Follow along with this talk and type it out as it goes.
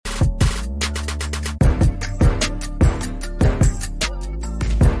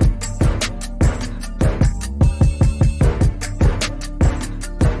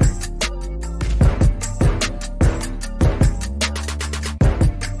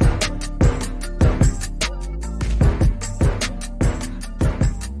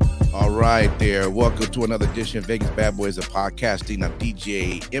right there. Welcome to another edition of Vegas Bad Boys of Podcasting. I'm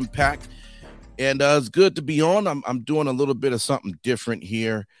DJ Impact, and it's good to be on. I'm doing a little bit of something different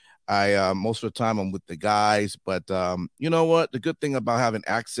here. Most of the time I'm with the guys, but you know what? The good thing about having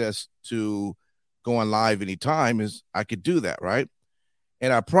access to going live anytime is I could do that, right?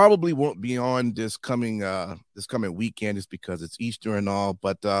 And I probably won't be on this coming weekend just because it's Easter and all,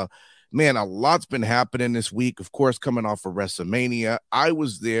 but man, a lot's been happening this week. Of course, coming off of WrestleMania, I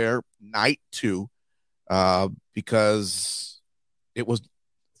was there night 2 because it was,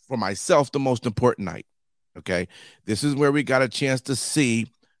 for myself, the most important night. Okay, this is where we got a chance to see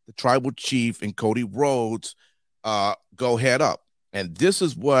the Tribal Chief and Cody Rhodes go head up, and this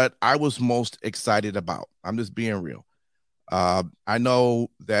is what I was most excited about. I'm just being real. I know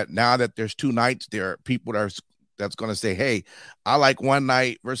that now that there's 2 nights, there are people that's going to say, hey, I like one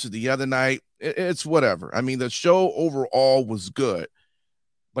night versus the other night. It's whatever. I mean, the show overall was good,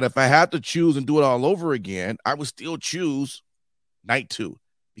 but if I had to choose and do it all over again, I would still choose night 2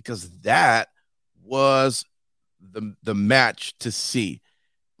 because that was the match to see.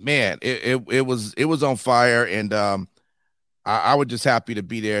 Man, it was on fire, and I was just happy to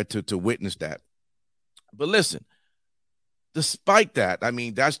be there to witness that. But listen, despite that, I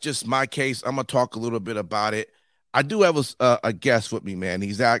mean, that's just my case. I'm gonna talk a little bit about it. I do have a guest with me, man.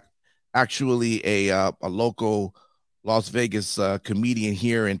 He's actually a local Las Vegas comedian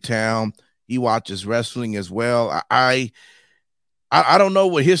here in town. He watches wrestling as well. I don't know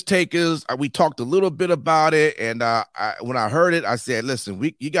what his take is. We talked a little bit about it, and when I heard it, I said,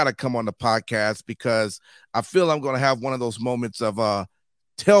 "Listen, you got to come on the podcast because I feel I'm going to have one of those moments of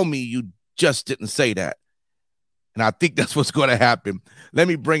tell me you just didn't say that." And I think that's what's going to happen. Let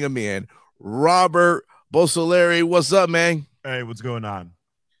me bring him in. Robert Bosolari, what's up, man? Hey, what's going on?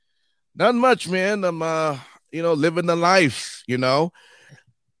 Not much, man. I'm, living the life, So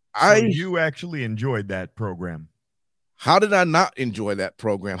you actually enjoyed that program. How did I not enjoy that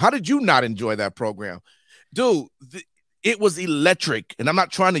program? How did you not enjoy that program? Dude, it was electric. And I'm not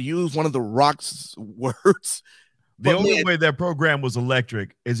trying to use one of the Rock's words. The only way that program was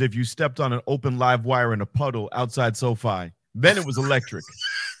electric is if you stepped on an open live wire in a puddle outside SoFi. Then it was electric.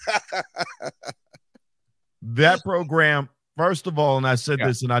 That program, first of all, and I said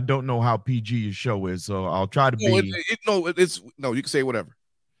this, and I don't know how PG your show is, so I'll try to be. You can say whatever.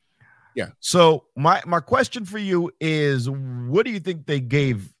 Yeah. So my question for you is, what do you think they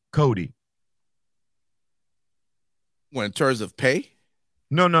gave Cody? Well, in terms of pay?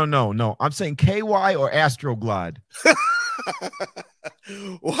 No. I'm saying KY or Astroglide.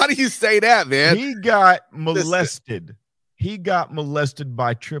 Why do you say that, man? He got molested. Listen. He got molested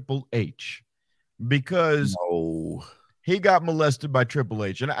by Triple H because he got molested by Triple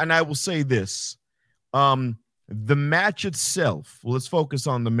H. And I will say this. The match itself, well, let's focus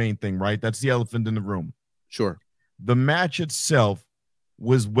on the main thing, right? That's the elephant in the room. Sure. The match itself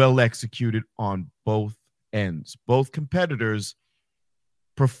was well executed on both ends. Both competitors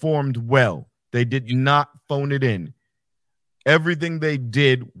performed well. They did not phone it in. Everything they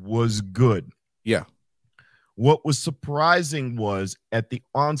did was good. Yeah. What was surprising was at the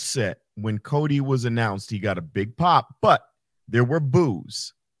onset, when Cody was announced, he got a big pop, but there were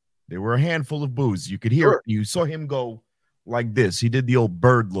boos. There were a handful of boos. You could hear it. You saw him go like this. He did the old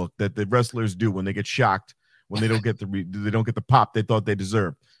bird look that the wrestlers do when they get shocked, when they don't get the pop they thought they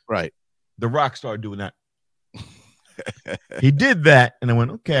deserved. Right. The Rock started doing that. He did that, and I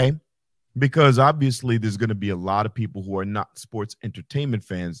went, okay, because obviously there's going to be a lot of people who are not sports entertainment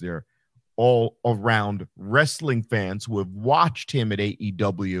fans. They're all around wrestling fans who have watched him at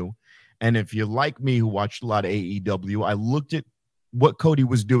AEW. And if you're like me, who watched a lot of AEW, I looked at what Cody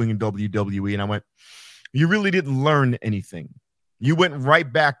was doing in WWE, and I went, you really didn't learn anything. You went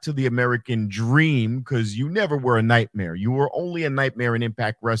right back to the American dream because you never were a nightmare. You were only a nightmare in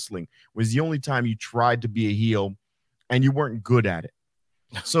Impact Wrestling. It was the only time you tried to be a heel, and you weren't good at it.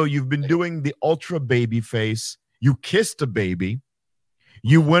 So you've been doing the ultra baby face. You kissed a baby.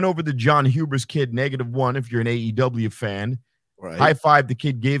 You went over to John Huber's kid, -1, if you're an AEW fan. Right. High-fived the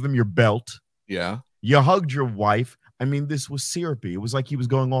kid, gave him your belt. Yeah. You hugged your wife. I mean, this was syrupy. It was like he was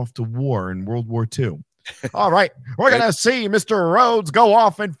going off to war in World War II. All right, we're going to see Mr. Rhodes go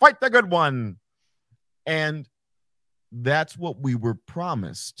off and fight the good one. And that's what we were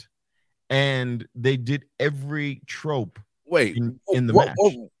promised. And they did every trope in the match.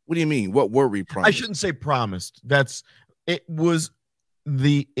 What do you mean? What were we promised? I shouldn't say promised. We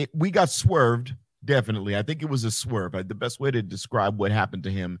got swerved, definitely. I think it was a swerve. The best way to describe what happened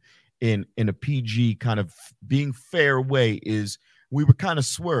to him in a PG kind of being fair way is we were kind of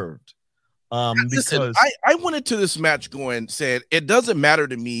swerved. Listen, Because I went into this match going, said, it doesn't matter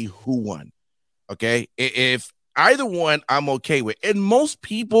to me who won. Okay. If either one, I'm okay with. And most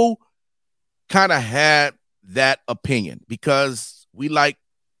people kind of had that opinion because we like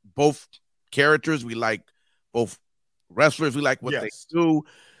both characters. We like both wrestlers. We like what they do.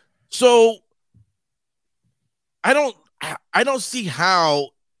 So I don't see how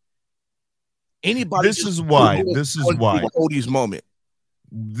anybody. This is why Cody's moment.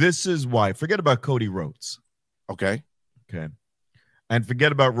 This is why. Forget about Cody Rhodes. Okay. And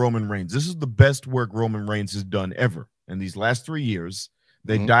forget about Roman Reigns. This is the best work Roman Reigns has done ever. In these last 3 years,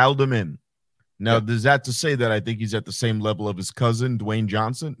 they dialed him in. Now, does that to say that I think he's at the same level of his cousin, Dwayne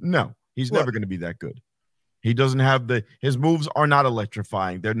Johnson? No, he's never going to be that good. He doesn't have his moves are not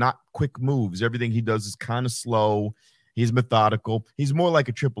electrifying. They're not quick moves. Everything he does is kind of slow. He's methodical. He's more like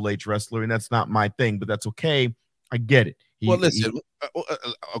a Triple H wrestler, and that's not my thing, but that's okay. I get it.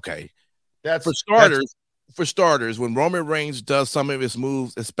 Okay. For starters, when Roman Reigns does some of his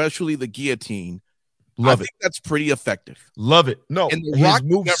moves, especially the guillotine, I think that's pretty effective. Love it. No, and the Rock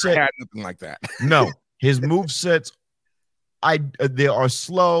never had nothing like that. No, his move sets, they are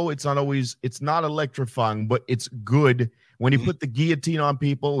slow. It's not electrifying, but it's good. When he put the guillotine on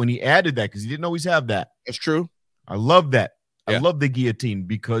people, when he added that, because he didn't always have that. That's true. I love that. I love the guillotine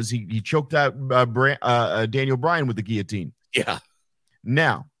because he choked out Daniel Bryan with the guillotine. Yeah.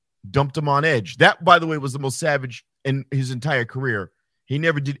 Now, dumped him on Edge. That, by the way, was the most savage in his entire career. He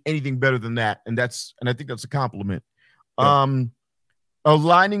never did anything better than that, and I think that's a compliment. Yeah.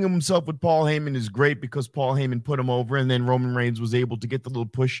 Aligning himself with Paul Heyman is great because Paul Heyman put him over, and then Roman Reigns was able to get the little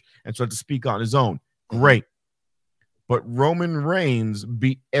push and start to speak on his own. Great. But Roman Reigns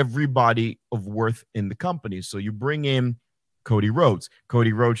beat everybody of worth in the company. So you bring in Cody Rhodes.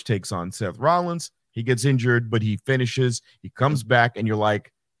 Cody Rhodes takes on Seth Rollins. He gets injured, but he finishes. He comes back, and you're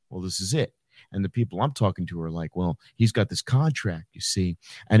like, well, this is it. And the people I'm talking to are like, well, he's got this contract, you see.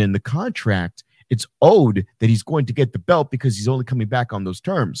 And in the contract, it's owed that he's going to get the belt because he's only coming back on those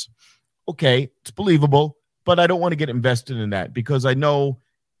terms. Okay, it's believable, but I don't want to get invested in that because I know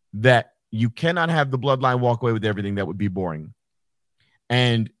that you cannot have the bloodline walk away with everything. That would be boring.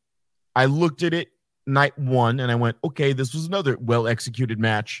 And I looked at it night one, and I went, okay, this was another well-executed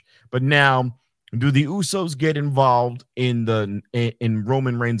match. But now, do the Usos get involved in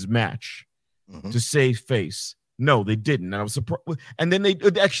Roman Reigns' match to save face? No, they didn't. And I was surprised. And then they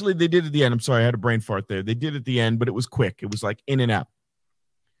did at the end. I'm sorry, I had a brain fart there. They did at the end, but it was quick. It was like in and out.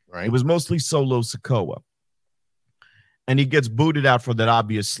 Right. It was mostly Solo Sikoa. And he gets booted out for that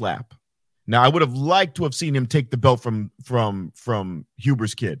obvious slap. Now, I would have liked to have seen him take the belt from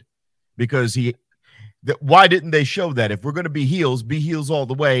Huber's kid, because why didn't they show that? If we're going to be heels all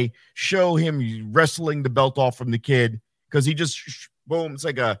the way, show him wrestling the belt off from the kid, because he just, boom, it's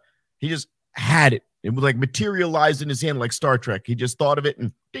like he just had it. It was like materialized in his hand like Star Trek. He just thought of it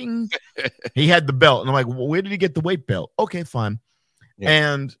and ding, he had the belt. And I'm like, well, where did he get the weight belt? Okay, fine. Yeah.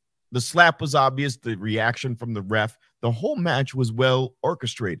 And the slap was obvious, the reaction from the ref. The whole match was well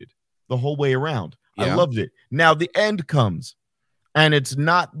orchestrated the whole way around. Yeah. I loved it. Now the end comes, and it's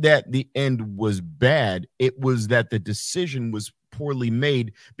not that the end was bad. It was that the decision was poorly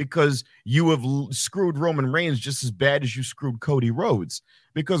made, because you have screwed Roman Reigns just as bad as you screwed Cody Rhodes,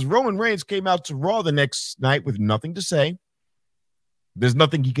 because Roman Reigns came out to Raw the next night with nothing to say. There's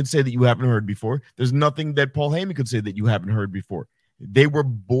nothing he can say that you haven't heard before. There's nothing that Paul Heyman could say that you haven't heard before. They were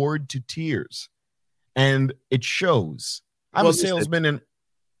bored to tears, and it shows. I'm a salesman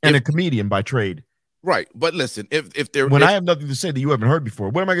and a comedian by trade. Right. But listen, I have nothing to say that you haven't heard before,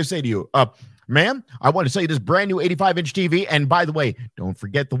 what am I going to say to you? Ma'am, I want to say this brand new 85-inch TV. And by the way, don't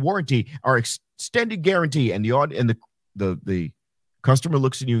forget the warranty, our extended guarantee. And the customer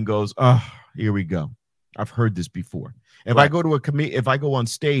looks at you and goes, oh, here we go. I've heard this before. If I go to if I go on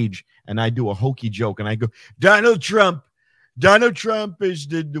stage and I do a hokey joke and I go, Donald Trump is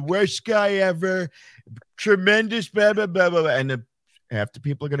the worst guy ever. Tremendous, blah, blah, blah, blah. And half the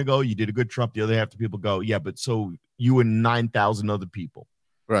people are going to go, you did a good Trump. The other half the people go, yeah, but so you and 9,000 other people.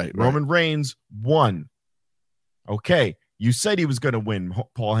 Right. Roman Reigns won. Okay. You said he was going to win,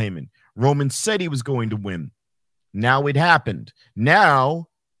 Paul Heyman. Roman said he was going to win. Now it happened. Now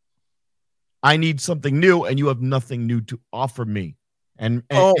I need something new, and you have nothing new to offer me. And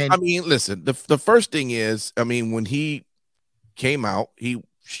I mean, listen, the first thing is, I mean, when he came out, he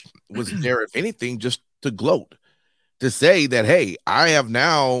was there, if anything, just to gloat, to say that, hey, I have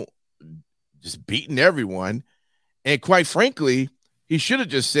now just beaten everyone. And quite frankly, he should have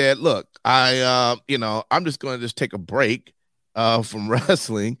just said, look, I'm just going to just take a break from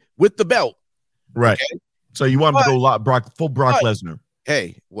wrestling with the belt. Right. Okay? So you want him to go full Brock Lesnar.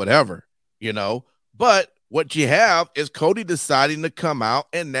 Hey, whatever. you know. But what you have is Cody deciding to come out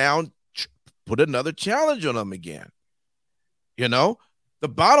and now put another challenge on him again. You know, the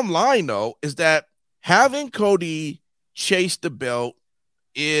bottom line, though, is that having Cody chase the belt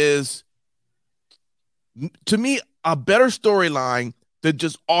is, to me, a better storyline than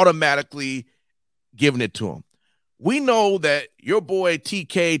just automatically giving it to him. We know that your boy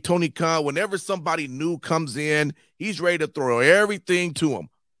TK, Tony Khan, whenever somebody new comes in, he's ready to throw everything to him.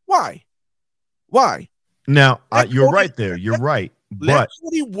 Why? Now, you're right there. You're right. Let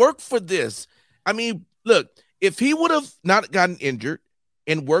Cody work for this. I mean, look, if he would have not gotten injured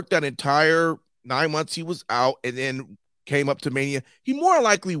and worked that entire 9 months he was out and then came up to Mania, he more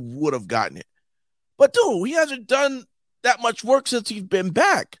likely would have gotten it. But, dude, he hasn't done that much work since he's been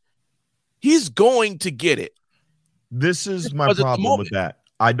back. He's going to get it. This is my problem with that.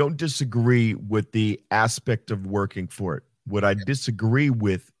 I don't disagree with the aspect of working for it. What I disagree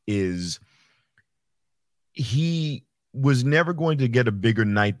with is he was never going to get a bigger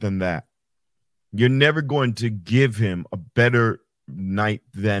night than that. You're never going to give him a better night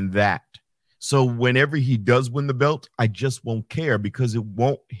than that. So whenever he does win the belt, I just won't care because it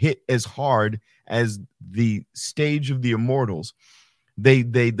won't hit as hard as the stage of the Immortals. They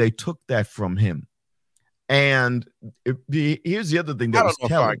took that from him. And here's the other thing that was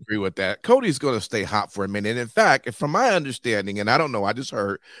telling. I agree with that. Cody's going to stay hot for a minute. In fact, from my understanding, and I don't know, I just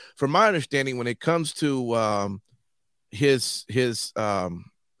heard, from my understanding, when it comes to his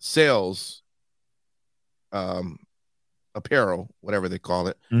sales, apparel, whatever they call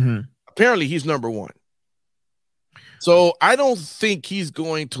it, apparently he's number one. So I don't think he's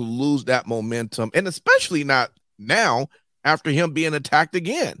going to lose that momentum, and especially not now after him being attacked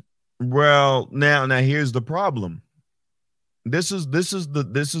again. Well, now here's the problem. This is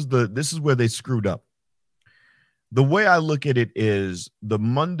where they screwed up. The way I look at it is the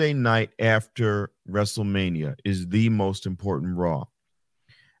Monday night after WrestleMania is the most important Raw.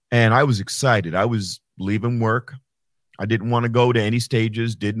 And I was excited. I was leaving work. I didn't want to go to any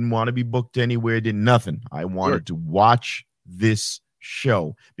stages, didn't want to be booked anywhere, did nothing. I wanted to watch this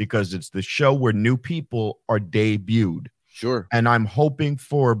show because it's the show where new people are debuted. Sure. And I'm hoping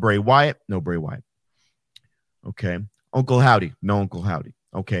for Bray Wyatt. No Bray Wyatt. Okay. Uncle Howdy. No Uncle Howdy.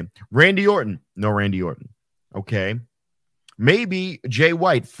 Okay. Randy Orton. No Randy Orton. Okay. Maybe Jay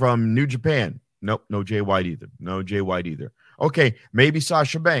White from New Japan. Nope. No Jay White either. No Jay White either. Okay. Maybe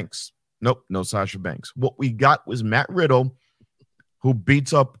Sasha Banks. Nope. No Sasha Banks. What we got was Matt Riddle, who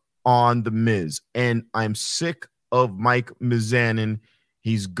beats up on The Miz. And I'm sick of Mike Mizanin.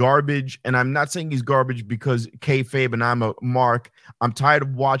 He's garbage, and I'm not saying he's garbage because kayfabe and I'm a mark. I'm tired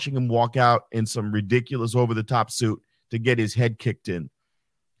of watching him walk out in some ridiculous over-the-top suit to get his head kicked in.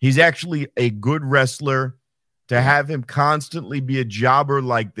 He's actually a good wrestler. To have him constantly be a jobber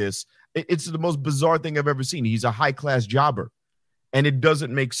like this, it's the most bizarre thing I've ever seen. He's a high-class jobber, and it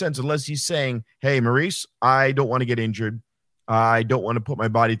doesn't make sense unless he's saying, hey, Maurice, I don't want to get injured. I don't want to put my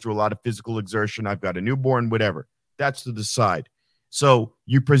body through a lot of physical exertion. I've got a newborn, whatever. That's to decide. So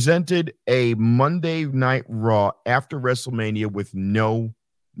you presented a Monday Night Raw after WrestleMania with no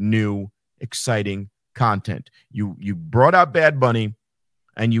new exciting content. You brought out Bad Bunny,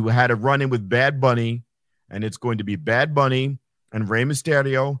 and you had a run-in with Bad Bunny, and it's going to be Bad Bunny and Rey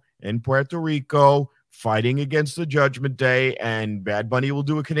Mysterio in Puerto Rico fighting against the Judgment Day, and Bad Bunny will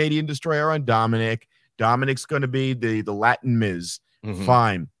do a Canadian Destroyer on Dominic. Dominic's going to be the Latin Miz.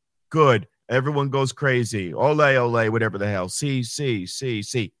 Fine. Good. Everyone goes crazy. Ole, ole, whatever the hell. See.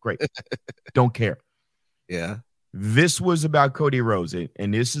 Great. Don't care. Yeah. This was about Cody Rhodes,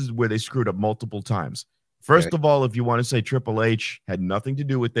 and this is where they screwed up multiple times. First of all, if you want to say Triple H had nothing to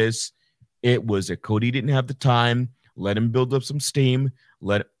do with this, it was that Cody didn't have the time. Let him build up some steam.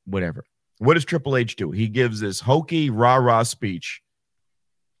 Whatever. What does Triple H do? He gives this hokey, rah-rah speech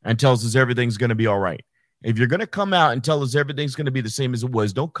and tells us everything's going to be all right. If you're going to come out and tell us everything's going to be the same as it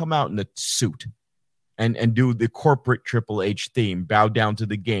was, don't come out in a suit and do the corporate Triple H theme, bow down to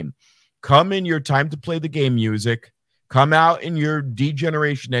the game. Come in your time to play the game music. Come out in your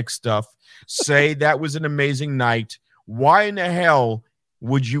D-Generation X stuff. Say that was an amazing night. Why in the hell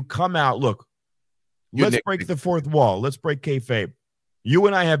would you come out? Look, let's break the fourth wall. Let's break kayfabe. You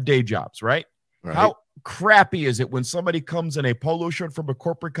and I have day jobs, right? How crappy is it when somebody comes in a polo shirt from a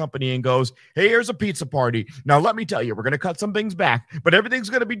corporate company and goes, hey, here's a pizza party. Now, let me tell you, we're going to cut some things back, but everything's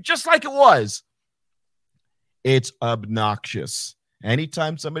going to be just like it was. It's obnoxious.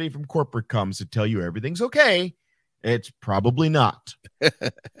 Anytime somebody from corporate comes to tell you everything's okay, it's probably not.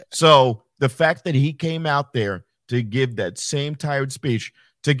 So the fact that he came out there to give that same tired speech,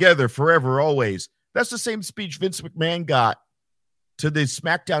 together, forever, always, that's the same speech Vince McMahon got to the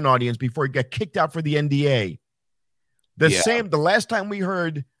SmackDown audience before he got kicked out for the NDA. The last time we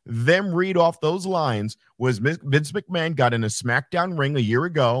heard them read off those lines was Vince McMahon got in a SmackDown ring a year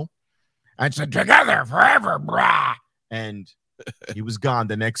ago and said, "Together forever, brah." And he was gone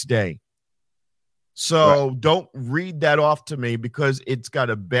the next day. So don't read that off to me because it's got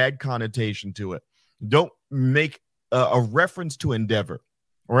a bad connotation to it. Don't make a reference to Endeavor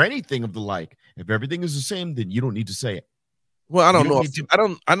or anything of the like. If everything is the same, then you don't need to say it. Well, I don't know.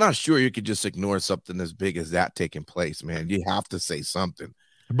 I'm not sure you could just ignore something as big as that taking place, man. You have to say something.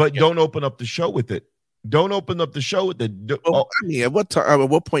 But don't open up the show with it. Don't open up the show with it. I mean, at what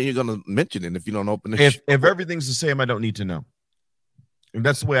point are you going to mention it if you don't open the show? If everything's the same, I don't need to know. And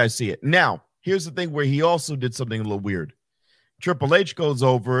that's the way I see it. Now, here's the thing where he also did something a little weird. Triple H goes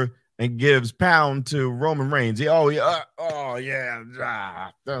over and gives pound to Roman Reigns. I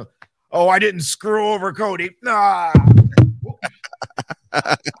didn't screw over Cody.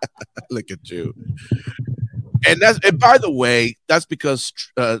 Look at you. And by the way, that's because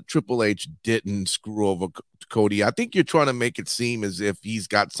Triple H didn't screw over Cody. I think you're trying to make it seem as if he's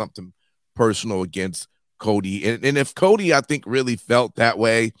got something personal against Cody. And if Cody, I think, really felt that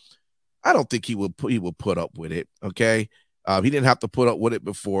way, I don't think he would put up with it. Okay. He didn't have to put up with it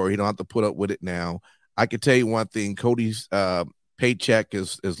before. He don't have to put up with it now. I can tell you one thing. Cody's paycheck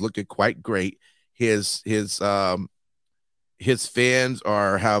is looking quite great. His fans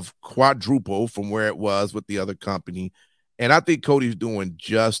have quadrupled from where it was with the other company. And I think Cody's doing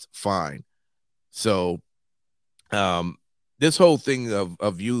just fine. So this whole thing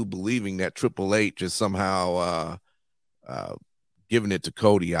of you believing that Triple H is somehow giving it to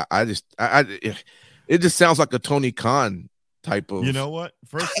Cody, it just sounds like a Tony Khan type of. You know what?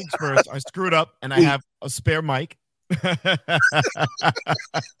 First things first, I screwed up and I have a spare mic.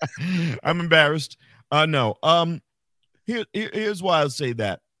 I'm embarrassed. No. Here's why I'll say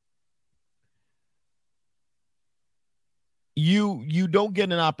that. You don't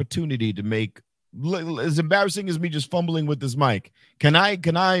get an opportunity to make, as embarrassing as me just fumbling with this mic. Can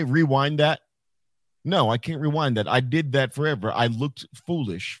I rewind that? No, I can't rewind that. I did that forever. I looked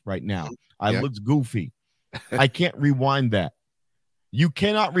foolish right now. I looked goofy. I can't rewind that. You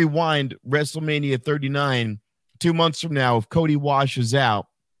cannot rewind WrestleMania 39 2 months from now if Cody washes out,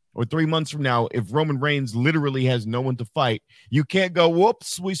 or 3 months from now if Roman Reigns literally has no one to fight. You can't go,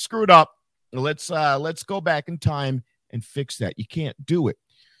 whoops, we screwed up. Let's go back in time and fix that. You can't do it.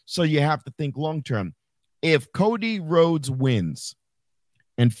 So you have to think long term. If Cody Rhodes wins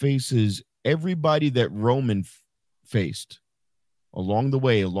and faces everybody that Roman faced along the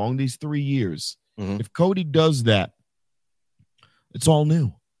way, along these 3 years, if Cody does that, it's all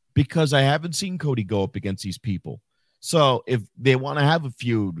new, because I haven't seen Cody go up against these people. So if they want to have a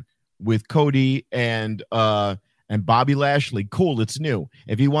feud with Cody and Bobby Lashley, cool, it's new.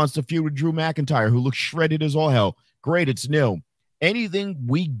 If he wants to feud with Drew McIntyre, who looks shredded as all hell, great, it's new. Anything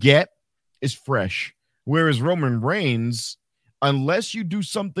we get is fresh. Whereas Roman Reigns, unless you do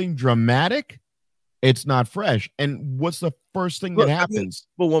something dramatic, it's not fresh. And what's the first thing that happens?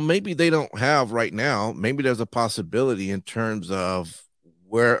 Well, maybe they don't have right now. Maybe there's a possibility in terms of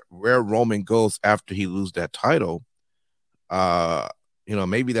where Roman goes after he loses that title.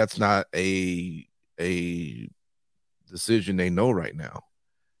 Maybe that's not a decision they know right now.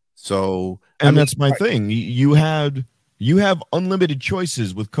 So, that's my thing. You have unlimited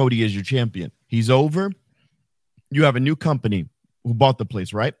choices with Cody as your champion. He's over. You have a new company who bought the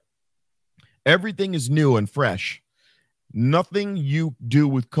place, right? Everything is new and fresh. Nothing you do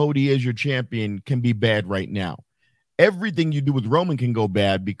with Cody as your champion can be bad right now. Everything you do with Roman can go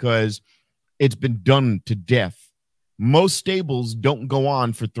bad because it's been done to death. Most stables don't go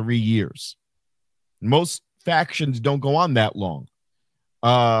on for 3 years. Most factions don't go on that long.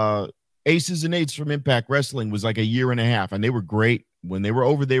 Aces and Eights from Impact Wrestling was like a year and a half, and they were great. When they were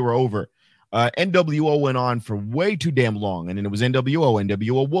over, they were over. NWO went on for way too damn long, and then it was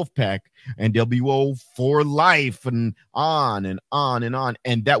NWO Wolfpack, NWO for life, and on and on and on.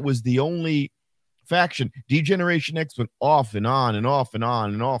 And that was the only faction. Degeneration X went off and on and off and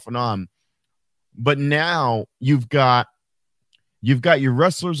on and off and on. But now you've got your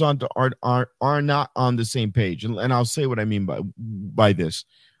wrestlers are not on the same page, and I'll say what I mean by this.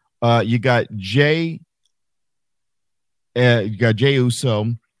 You got Jay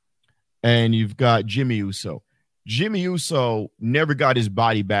Uso, and you've got Jimmy Uso. Jimmy Uso never got his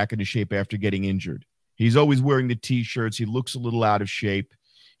body back into shape after getting injured. He's always wearing the T-shirts. He looks a little out of shape.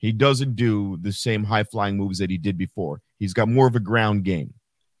 He doesn't do the same high-flying moves that he did before. He's got more of a ground game.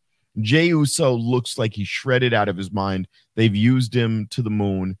 Jey Uso looks like he's shredded out of his mind. They've used him to the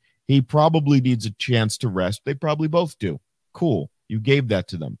moon. He probably needs a chance to rest. They probably both do. Cool. You gave that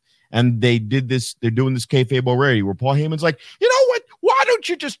to them. And they did this. They're doing this kayfabe already where Paul Heyman's like, you know what? Why don't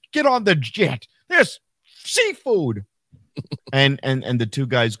you just get on the jet? There's seafood. and the two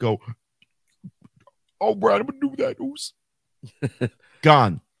guys go, oh, Brad, I'm going to do that. Oops.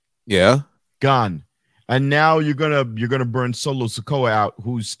 Gone. Yeah. Gone. And now you're gonna burn Solo Sikoa out,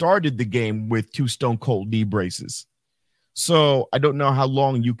 who started the game with 2 Stone Cold knee braces. So I don't know how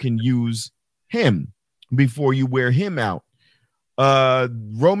long you can use him before you wear him out.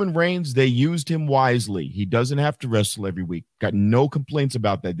 Roman Reigns, they used him wisely. He doesn't have to wrestle every week. Got no complaints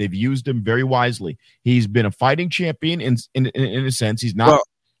about that. They've used him very wisely. He's been a fighting champion in a sense. He's not. Well,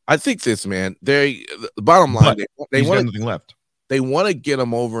 I think this, man. The bottom line, they want nothing left. They want to get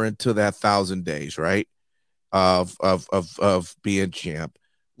him over into that 1,000 days, right? Of being champ.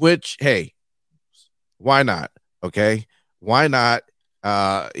 Which, hey, why not? Okay, why not?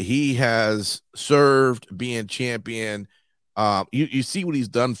 He has served being champion. You see what he's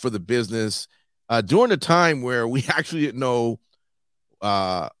done for the business during the time where we actually didn't know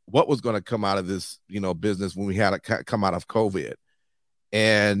what was going to come out of this, business when we had it come out of COVID.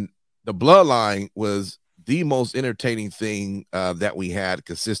 And the bloodline was the most entertaining thing that we had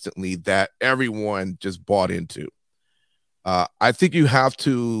consistently that everyone just bought into. I think you have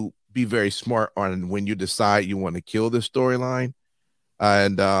to be very smart on when you decide you want to kill this storyline.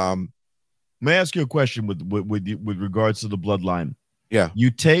 And may I ask you a question with regards to the bloodline? Yeah. You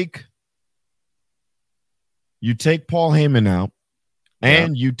take Paul Heyman out,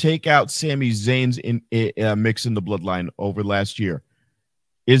 and you take out Sami Zayn's mix in the bloodline over last year.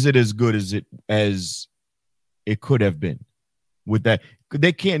 Is it as good as it could have been? With that,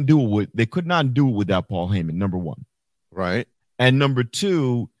 they can't do it. They could not do it without Paul Heyman. Number one, right, and number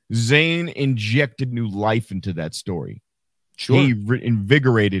two, Zayn injected new life into that story. Sure, he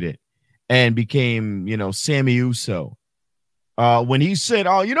invigorated it and became, Sammy Uso. When he said,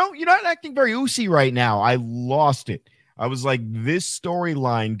 "Oh, you're not acting very Usy right now," I lost it. I was like, this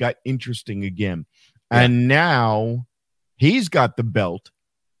storyline got interesting again, and now he's got the belt.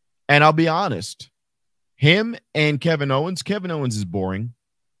 And I'll be honest, him and Kevin Owens is boring.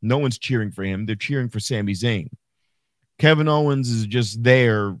 No one's cheering for him. They're cheering for Sami Zayn. Kevin Owens is just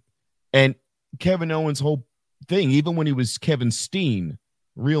there. And Kevin Owens' whole thing, even when he was Kevin Steen,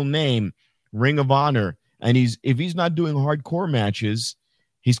 real name, Ring of Honor, and if he's not doing hardcore matches,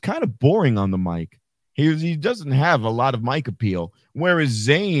 he's kind of boring on the mic. He doesn't have a lot of mic appeal. Whereas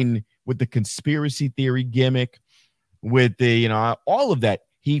Zayn, with the conspiracy theory gimmick, with the, all of that,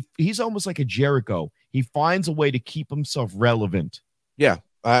 he's almost like a Jericho. He finds a way to keep himself relevant. Yeah,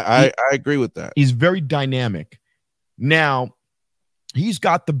 I agree with that. He's very dynamic. Now, he's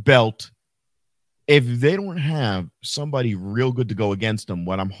got the belt. If they don't have somebody real good to go against him,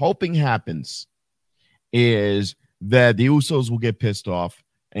 what I'm hoping happens is that the Usos will get pissed off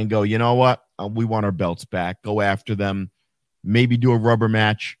and go, you know what? We want our belts back. Go after them. Maybe do a rubber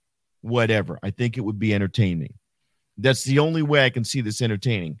match. Whatever. I think it would be entertaining. That's the only way I can see this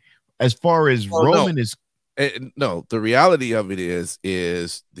entertaining. As far as Roman is... No, the reality of it is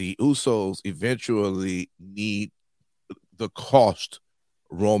the Usos eventually need the cost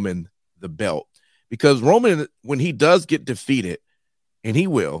Roman the belt. Because Roman, when he does get defeated, and he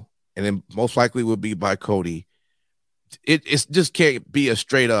will, and then most likely will be by Cody, it just can't be a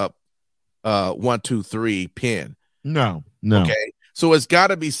straight up 1, 2, 3 pin. No. Okay. So it's got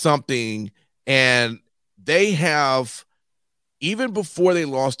to be something, and they have, even before they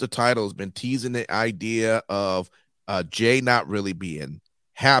lost the titles, been teasing the idea of Jay not really being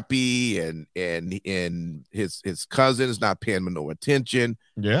happy and his cousins not paying him no attention.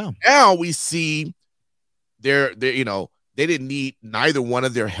 Yeah. Now we see they didn't need neither one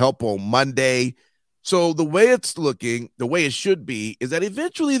of their help on Monday. So the way it's looking, the way it should be, is that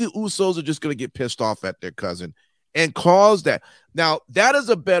eventually the Usos are just going to get pissed off at their cousin and cause that. Now, that is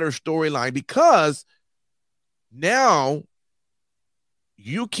a better storyline because now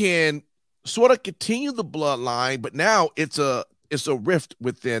you can sort of continue the bloodline, but now it's a rift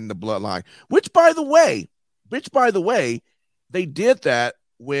within the bloodline, which by the way, they did that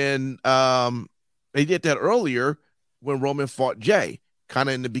when they did that earlier when Roman fought Jay, kind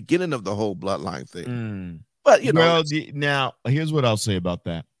of in the beginning of the whole bloodline thing. But now here's what I'll say about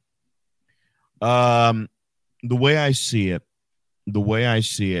that. The way I see it,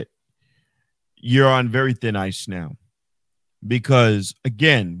 you're on very thin ice now. Because,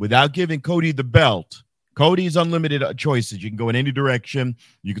 again, without giving Cody the belt, Cody's unlimited choices. You can go in any direction.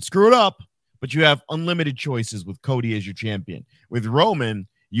 You can screw it up, but you have unlimited choices with Cody as your champion. With Roman,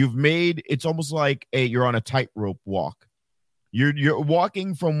 it's almost like you're on a tightrope walk. You're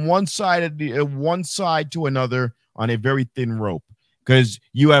walking from one side to another on a very thin rope. because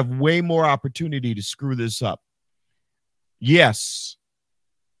you have way more opportunity to screw this up. Yes,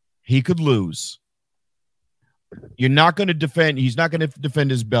 he could lose. You're not going to defend. He's not going to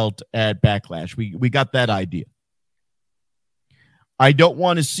defend his belt at Backlash. We got that idea. I don't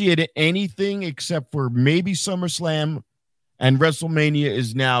want to see it at anything except for maybe SummerSlam, and WrestleMania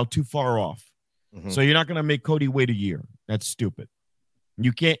is now too far off. Mm-hmm. So you're not going to make Cody wait a year. That's stupid.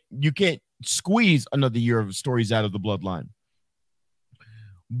 You can't squeeze another year of stories out of the bloodline.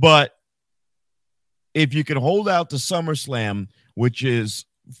 But if you can hold out to SummerSlam, which is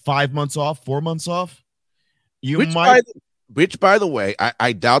 5 months off, 4 months off, Which, by the way,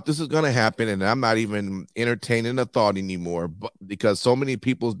 I doubt this is going to happen, and I'm not even entertaining the thought anymore, but because so many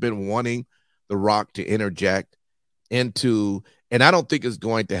people have been wanting The Rock to interject into, and I don't think it's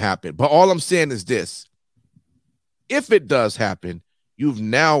going to happen. But all I'm saying is this: if it does happen, you've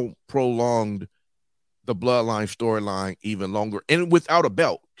now prolonged the bloodline storyline even longer, and without a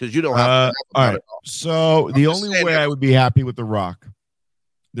belt, because you don't have to have a all right. So the only way I would be happy with The Rock,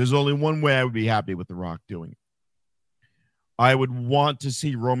 there's only one way I would be happy with The Rock doing it. I would want to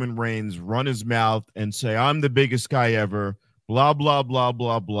see Roman Reigns run his mouth and say, I'm the biggest guy ever, blah, blah, blah,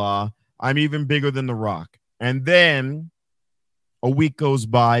 blah, blah. I'm even bigger than The Rock. And then a week goes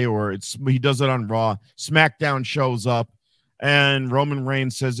by, or he does it on Raw. SmackDown shows up, and Roman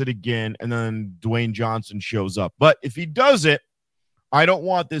Reigns says it again, and then Dwayne Johnson shows up. But if he does it, I don't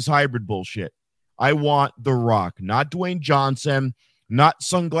want this hybrid bullshit. I want The Rock, not Dwayne Johnson, not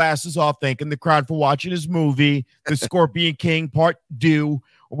sunglasses off, thanking the crowd for watching his movie, The Scorpion King Part 2,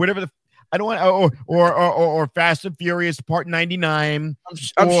 or whatever I don't want, or Fast and Furious Part 99.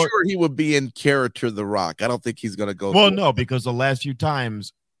 I'm sure he would be in character, The Rock. I don't think he's going to go. Well, no, because the last few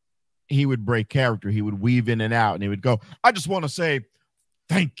times he would break character. He would weave in and out, and he would go, I just want to say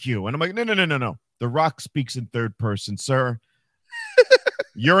thank you. And I'm like, no. The Rock speaks in third person, sir.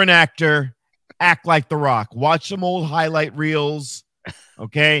 You're an actor. Act like The Rock. Watch some old highlight reels.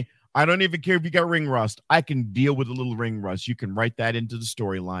 Okay, I don't even care if you got ring rust. I can deal with a little ring rust. You can write that into the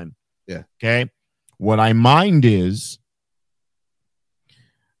storyline. Yeah. Okay. What I mind is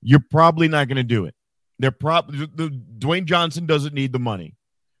you're probably not going to do it. Dwayne Johnson doesn't need the money.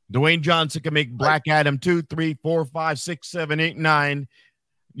 Dwayne Johnson can make Black Adam 2, 3, 4, 5, 6, 7, 8, 9.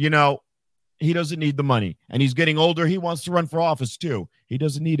 You know, he doesn't need the money, and he's getting older. He wants to run for office too. He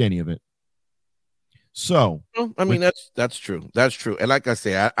doesn't need any of it. So, I mean, that's true. That's true. And like I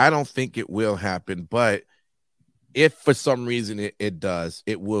say, I don't think it will happen, but if for some reason it does,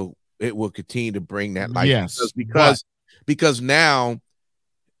 it will continue to bring that light. Yes, because now,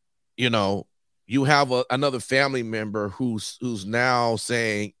 you know, you have another family member who's now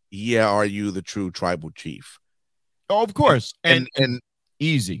saying, yeah, are you the true tribal chief? Oh, of course. And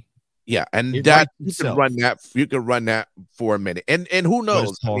easy. Yeah, and that you can run that for a minute, and who knows? What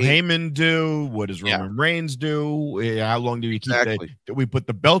does Paul Heyman do? What does Roman Reigns do? How long do we keep it? Do we put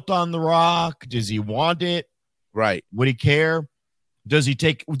the belt on The Rock? Does he want it? Right? Would he care? Do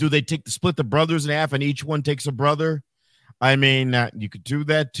they split the brothers in half, and each one takes a brother? I mean, you could do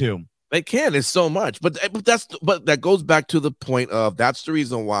that too. They can. It's so much, but that goes back to the point of that's the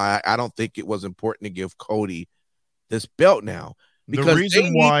reason why I don't think it was important to give Cody this belt now. Because the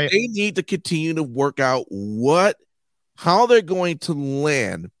reason why they need to continue to work out how they're going to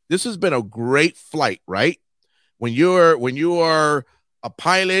land. This has been a great flight, right? When you are a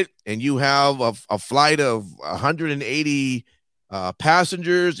pilot and you have a flight of 180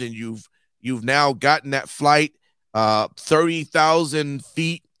 passengers, and you've now gotten that flight 30,000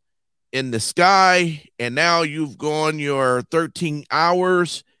 feet in the sky, and now you've gone your 13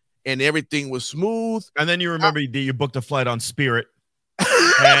 hours and everything was smooth. And then you remember that you booked a flight on Spirit.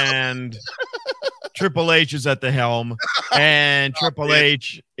 And Triple H is at the helm, and Triple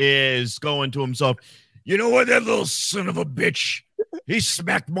H is going to himself, you know what, that little son of a bitch, he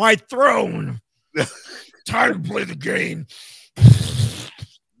smacked my throne. Time to play the game.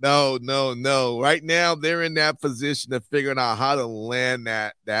 No. Right now, they're in that position of figuring out how to land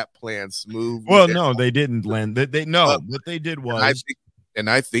that plan smooth. Well, no, they didn't land. They what they did was,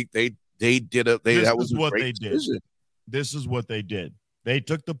 I think they did it. That was what they did. This is what they did. They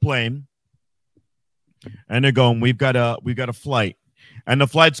took the plane, and they're going, we've got a flight. And the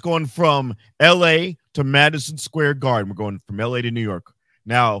flight's going from L.A. to Madison Square Garden. We're going from L.A. to New York.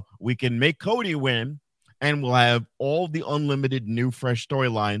 Now, we can make Cody win, and we'll have all the unlimited new fresh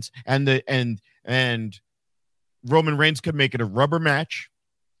storylines. And Roman Reigns could make it a rubber match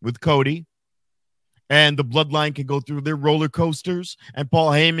with Cody. And the bloodline can go through their roller coasters. And Paul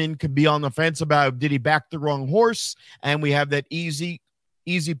Heyman could be on the fence about, did he back the wrong horse? And we have that easy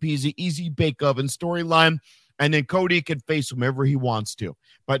peasy, easy bake oven storyline. and then Cody can face whomever he wants to.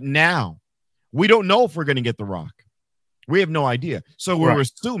 But now we don't know if we're going to get The Rock. We have no idea. So we're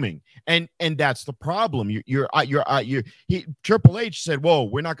assuming, and that's the problem. Triple H said, "Whoa,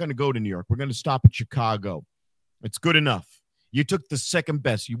 we're not going to go to New York. We're going to stop at Chicago. It's good enough." You took the second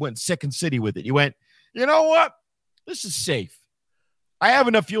best. You went second city with it. You went, you know what? This is safe. I have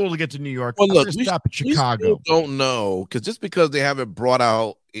enough fuel to get to New York. Well, look, we stop at Chicago. We don't know, because just because they haven't brought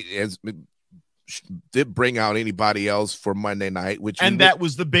out, did bring out anybody else for Monday night, that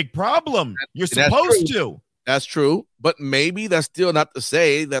was the big problem. You're supposed to. That's true, but maybe that's still not to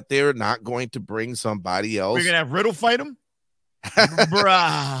say that they're not going to bring somebody else. We're gonna have Riddle fight him,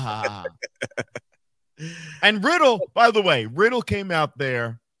 bruh. And Riddle, by the way, Riddle came out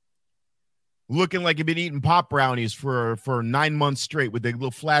there looking like he'd been eating pop brownies for 9 months straight with a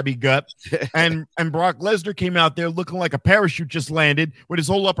little flabby gut, and Brock Lesnar came out there looking like a parachute just landed with his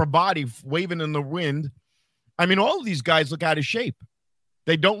whole upper body waving in the wind. I mean, all of these guys look out of shape.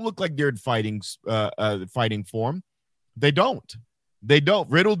 They don't look like they're in fighting form. They don't.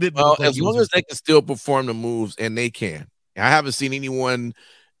 Riddle didn't. Well, as long as they can still perform the moves, and they can. I haven't seen anyone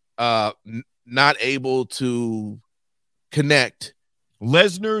not able to connect.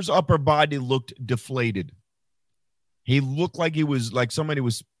 Lesnar's upper body looked deflated. He looked like he was like somebody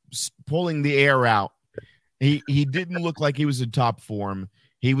was pulling the air out. He didn't look like he was in top form.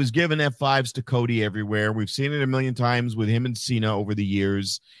 He was giving F5s to Cody everywhere. We've seen it a million times with him and Cena over the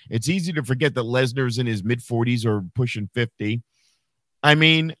years. It's easy to forget that Lesnar's in his mid-40s or pushing 50. I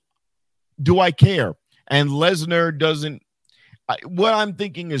mean, do I care? And Lesnar doesn't. What I'm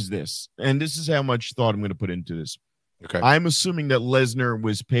thinking is this, and this is how much thought I'm going to put into this. Okay. I'm assuming that Lesnar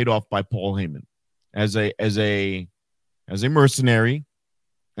was paid off by Paul Heyman as a mercenary.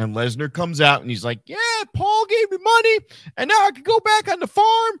 And Lesnar comes out and he's like, yeah, Paul gave me money, and now I can go back on the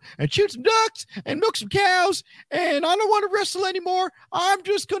farm and shoot some ducks and milk some cows, and I don't want to wrestle anymore. I'm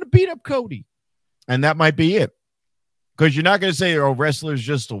just going to beat up Cody. And that might be it. Because you're not going to say, oh, wrestler's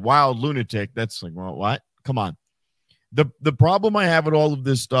just a wild lunatic. That's like, well, what? Come on. The problem I have with all of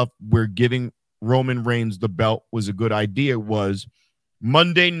this stuff, we're giving Roman Reigns the belt was a good idea, was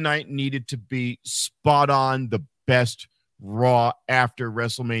Monday night needed to be spot on the best Raw after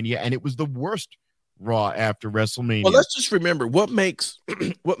WrestleMania, and it was the worst Raw after WrestleMania. Well, let's just remember what makes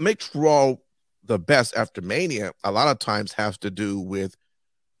Raw the best after Mania a lot of times has to do with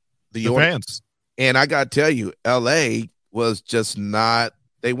the fans. And I got to tell you, LA was just not,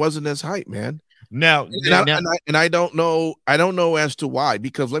 they wasn't as hype, man. Now, I don't know as to why,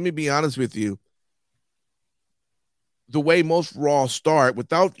 because let me be honest with you. The way most Raw start,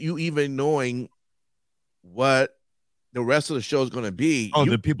 without you even knowing what the rest of the show is going to be. Oh,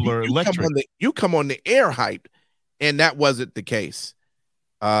 the people are electric. You come on the air hype, and that wasn't the case.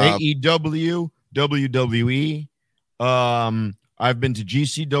 AEW, WWE. I've been to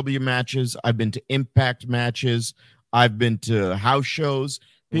GCW matches. I've been to Impact matches. I've been to house shows.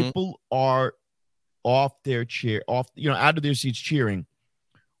 People are off their chair, out of their seats cheering.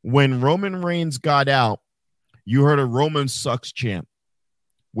 When Roman Reigns got out, you heard a Roman sucks chant,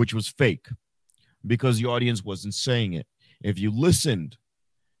 which was fake because the audience wasn't saying it. If you listened,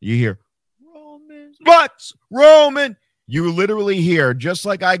 you hear Roman sucks, Roman. You literally hear, just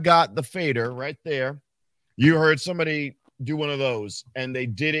like I got the fader right there, you heard somebody do one of those, and they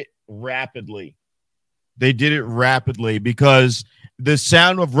did it rapidly. They did it rapidly because the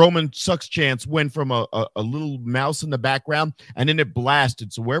sound of Roman sucks chants went from a little mouse in the background, and then it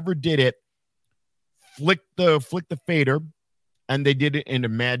blasted. So whoever did it flicked the fader, and they did it in a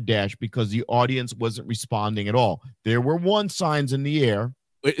mad dash because the audience wasn't responding at all. There were one signs in the air.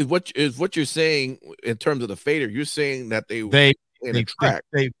 What you're saying in terms of the fader? You're saying that they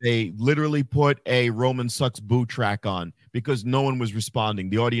literally put a Roman sucks boo track on because no one was responding.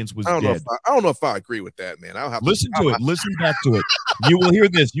 The audience was dead. I don't know if I agree with that, man. I'll have listen to it. Listen back to it. You will hear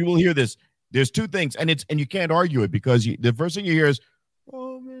this. You will hear this. There's two things, and you can't argue it because the first thing you hear is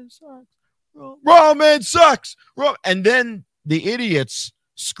Roman sucks. Roman sucks. And then the idiots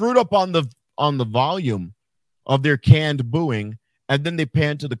screwed up on the volume of their canned booing, and then they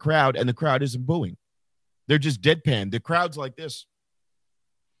pan to the crowd, and the crowd isn't booing. They're just deadpan. The crowd's like this.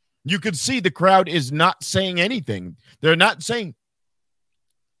 You could see the crowd is not saying anything. They're not saying.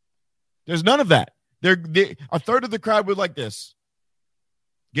 There's none of that. A third of the crowd were like this,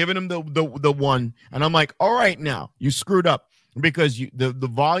 giving them the one. And I'm like, all right, now you screwed up because the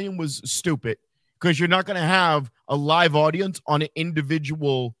volume was stupid because you're not going to have a live audience on an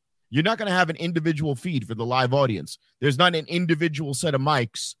individual. You're not going to have an individual feed for the live audience. There's not an individual set of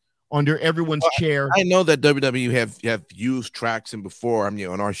mics under everyone's chair. I know that WWE have used Traxxon before. I mean,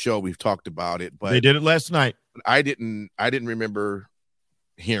 on our show we've talked about it, but they did it last night. I didn't remember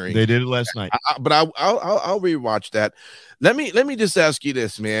hearing. They did it last night. But I'll rewatch that. Let me just ask you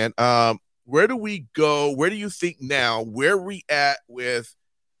this, man. Where do we go? Where do you think now? Where we at with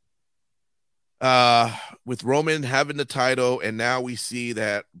Roman having the title, and now we see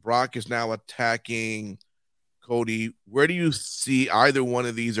that Brock is now attacking Cody? Where do you see either one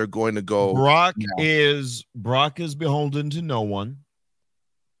of these are going to go? Brock is beholden to no one.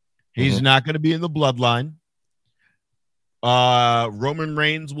 He's not going to be in the bloodline. Roman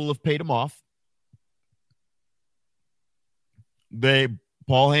Reigns will have paid him off.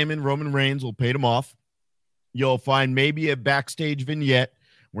 Paul Heyman, Roman Reigns will pay him off. You'll find maybe a backstage vignette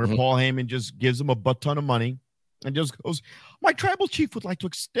where Paul Heyman just gives him a butt ton of money and just goes, "My tribal chief would like to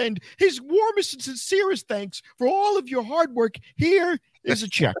extend his warmest and sincerest thanks for all of your hard work. Here is a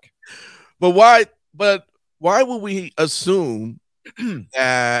check." But why would we assume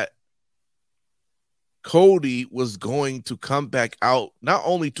that Cody was going to come back out not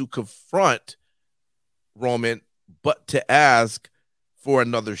only to confront Roman, but to ask for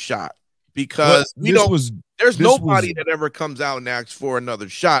another shot? Because there's nobody that ever comes out and asks for another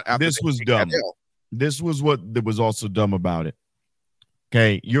shot. After this was dumb. This was what was also dumb about it.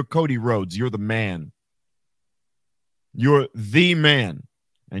 Okay, you're Cody Rhodes. You're the man. You're the man.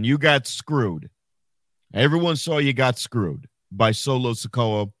 And you got screwed. Everyone saw you got screwed by Solo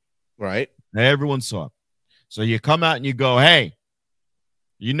Sikoa. Right. Everyone saw it. So you come out and you go, "Hey,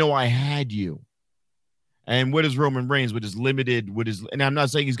 you know I had you." And what is Roman Reigns with his limited, and I'm not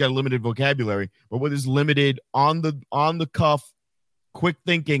saying he's got a limited vocabulary, but with his limited on the cuff, quick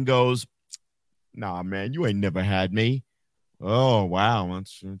thinking goes, "Nah, man, you ain't never had me." Oh, wow.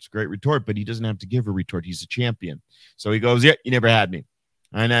 That's a great retort, but he doesn't have to give a retort. He's a champion. So he goes, "Yeah, you never had me."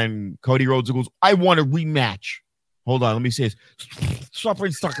 And then Cody Rhodes goes, "I want a rematch." Hold on, let me say this.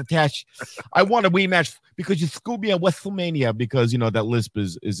 Suffering stuck attached. "I want a rematch because you schooled me at WrestleMania," because, that lisp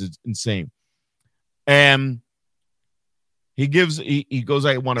is insane. And he goes,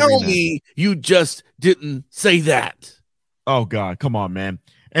 "I want to tell me you just didn't say that." Oh, God, come on, man.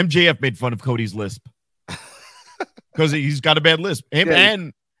 MJF made fun of Cody's lisp because he's got a bad lisp.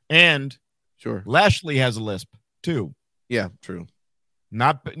 And sure, Lashley has a lisp too. Yeah, true.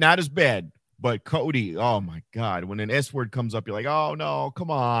 Not as bad, but Cody, oh my God, when an S word comes up, you're like, "Oh no,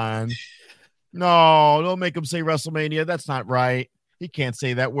 come on. No, don't make him say WrestleMania. That's not right. He can't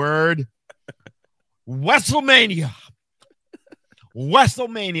say that word." WrestleMania.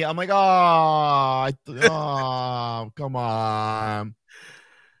 I'm like, come on.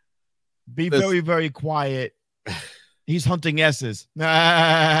 Be very, very quiet. He's hunting S's.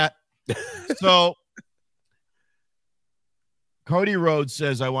 So Cody Rhodes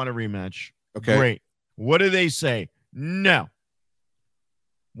says, "I want a rematch." Okay. Great. What do they say? No.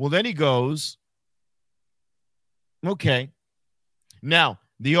 Well, then he goes, "Okay." Now,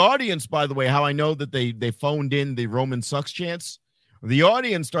 the audience, by the way, how I know that they phoned in the Roman sucks chants, the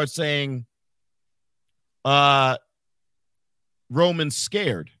audience starts saying, "Roman's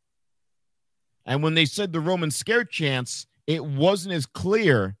scared." And when they said the Roman scared chants, it wasn't as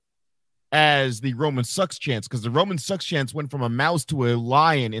clear as the Roman sucks chants, because the Roman sucks chants went from a mouse to a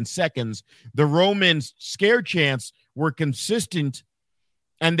lion in seconds. The Roman scared chants were consistent,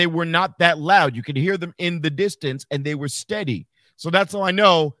 and they were not that loud. You could hear them in the distance, and they were steady. So that's how I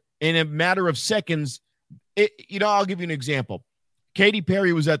know in a matter of seconds, I'll give you an example. Katy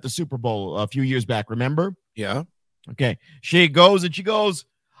Perry was at the Super Bowl a few years back, remember? Yeah. Okay. She goes, "All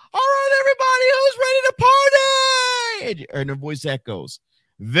right, everybody, who's ready to party?" And her voice echoes.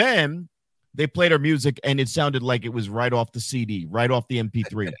 Then they played her music, and it sounded like it was right off the CD, right off the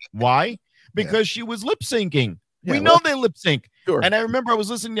MP3. Why? Because she was lip syncing. We know they lip sync. Sure. And I remember I was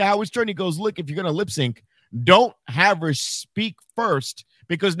listening to Howard Stern. He goes, "Look, if you're going to lip sync, don't have her speak first,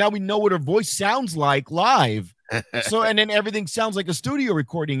 because now we know what her voice sounds like live." So, and then everything sounds like a studio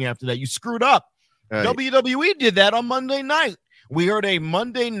recording after that. You screwed up. Right. WWE did that on Monday night. We heard a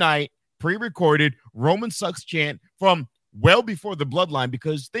Monday night pre-recorded Roman sucks chant from well before the Bloodline,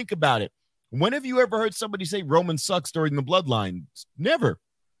 because think about it. When have you ever heard somebody say Roman sucks during the Bloodline? Never.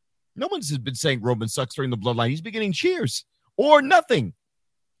 No one's been saying Roman sucks during the Bloodline. He's been getting cheers or nothing.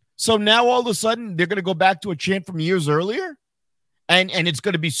 So now all of a sudden they're going to go back to a chant from years earlier, and it's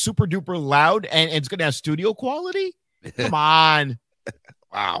going to be super duper loud, and it's going to have studio quality. Come on.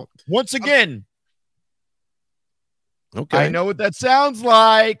 Wow. Once again. Okay. I know what that sounds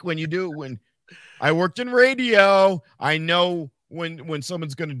like when I worked in radio. I know when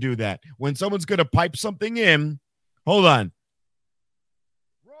someone's going to do that. When someone's going to pipe something in. Hold on.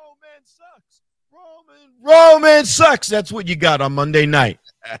 Roman Roman sucks. That's what you got on Monday night.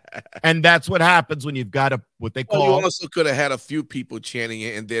 And that's what happens when you've got what they call. You also could have had a few people chanting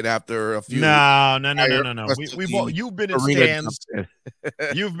it, and then after a few. No. You've been in stands.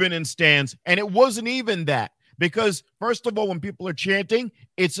 You've been in stands, and it wasn't even that. Because, first of all, when people are chanting,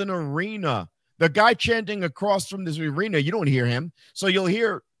 it's an arena. The guy chanting across from this arena, you don't hear him. So you'll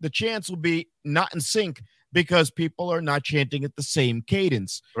hear the chants will be not in sync because people are not chanting at the same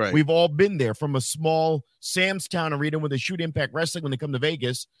cadence. Right. We've all been there, from a small Sam's Town arena where they shoot Impact Wrestling when they come to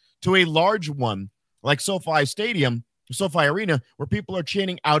Vegas to a large one like SoFi Arena, where people are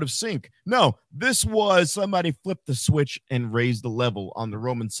chanting out of sync. No, this was somebody flipped the switch and raised the level on the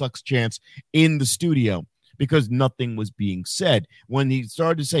Roman sucks chants in the studio, because nothing was being said. When he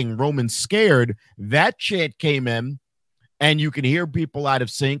started saying Roman scared, that chant came in, and you can hear people out of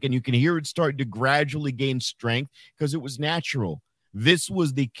sync, and you can hear it starting to gradually gain strength because it was natural. This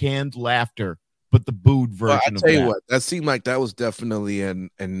was the canned laughter, but the booed version of that. I'll tell you what, that seemed like that was definitely an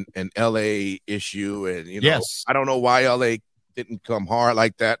LA issue. And, yes. I don't know why LA didn't come hard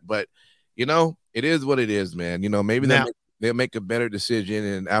like that, but, it is what it is, man. Maybe they'll make a better decision.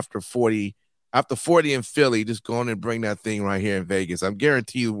 And after 40 in Philly, just go on and bring that thing right here in Vegas. I'm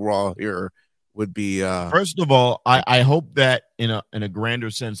guaranteed Raw here would be. First of all, I hope that in a grander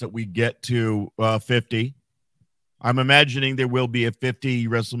sense that we get to 50. I'm imagining there will be a 50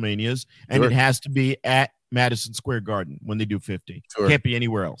 WrestleManias, and it has to be at Madison Square Garden when they do 50. Sure. Can't be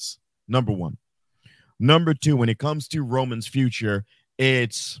anywhere else. Number one. Number two, when it comes to Roman's future,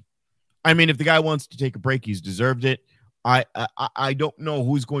 if the guy wants to take a break, he's deserved it. I don't know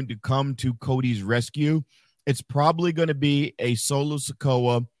who's going to come to Cody's rescue. It's probably going to be a Solo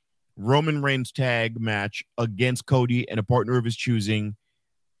Sikoa Roman Reigns tag match against Cody and a partner of his choosing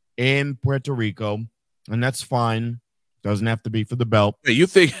in Puerto Rico, and that's fine. Doesn't have to be for the belt. You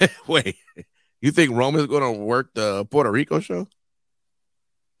think Roman's going to work the Puerto Rico show?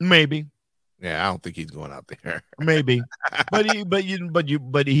 Maybe. Yeah, I don't think he's going out there. Maybe, but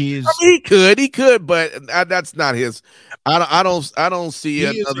he's. He could, but that's not his. I don't see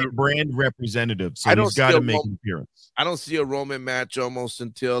he another is a brand representative, so he's got to make an appearance. I don't see a Roman match almost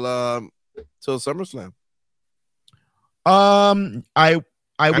until SummerSlam. I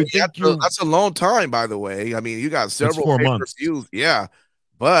would think that's a long time, by the way. You got several 4 months. Yeah,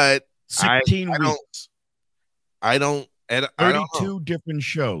 but 16 weeks. I don't. And 32 different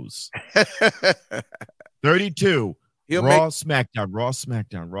shows. 32. Raw,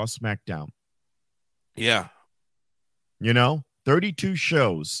 SmackDown. Yeah. 32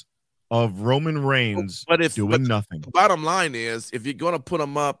 shows of Roman Reigns doing nothing. The bottom line is, if you're going to put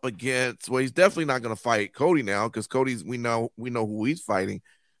him up against, well, he's definitely not going to fight Cody now, because Cody's we know who he's fighting.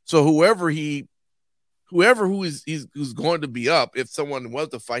 So who's going to be up, if someone was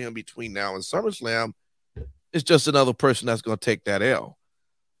to fight him between now and SummerSlam, it's just another person that's going to take that L.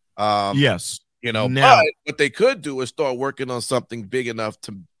 Yes. But what they could do is start working on something big enough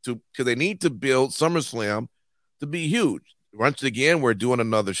to because they need to build SummerSlam to be huge. Once again, we're doing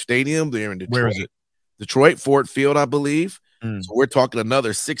another stadium. They're in Detroit. Where is it? Detroit, Ford Field, I believe. So we're talking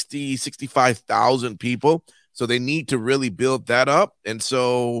another 65,000 people. So they need to really build that up. And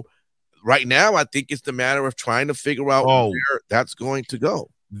so right now, I think it's the matter of trying to figure out where that's going to go.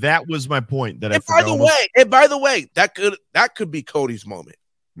 That was my point. By the way, that could be Cody's moment.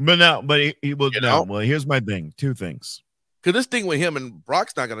 But he will. No. Well, here's my thing. Two things. Because this thing with him and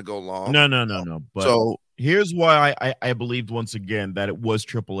Brock's not going to go long. No. But here's why I believed once again that it was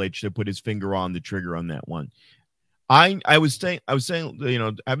Triple H that put his finger on the trigger on that one. I was saying,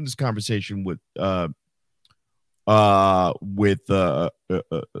 having this conversation with a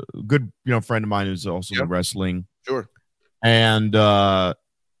good friend of mine who's also in wrestling. Sure. And I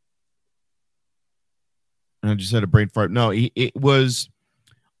just had a brain fart. No, it was.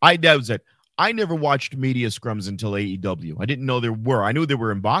 That was it. I never watched media scrums until AEW. I didn't know there were. I knew they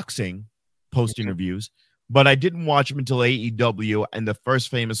were in boxing post interviews, but I didn't watch them until AEW, and the first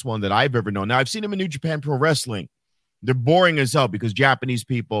famous one that I've ever known. Now, I've seen them in New Japan Pro Wrestling. They're boring as hell because Japanese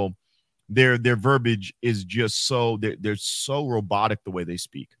people, their verbiage is just so they're so robotic the way they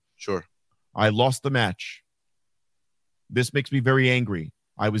speak. Sure. I lost the match. This makes me very angry.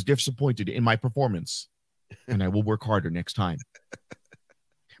 I was disappointed in my performance, and I will work harder next time.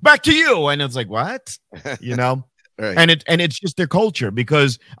 Back to you. And it's like, what? Right. And it's just their culture,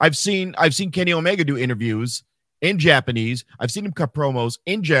 because I've seen Kenny Omega do interviews in Japanese. I've seen him cut promos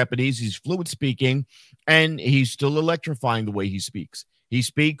in Japanese. He's fluent speaking, and he's still electrifying the way he speaks. He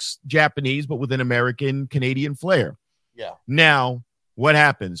speaks Japanese, but with an American Canadian flair. Yeah. Now, what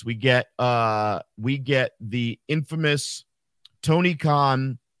happens? We get the infamous Tony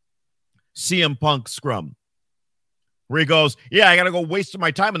Khan CM Punk scrum where he goes, yeah, I got to go waste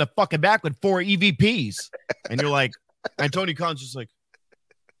my time in the fucking back with 4 EVPs. And you're like, and Tony Khan's just like,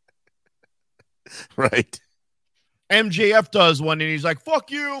 right. MJF does one, and he's like, fuck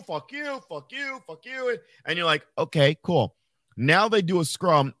you, fuck you, fuck you, fuck you. And you're like, okay, cool. Now they do a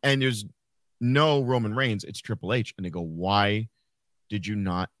scrum, and there's no Roman Reigns. It's Triple H. And they go, why did you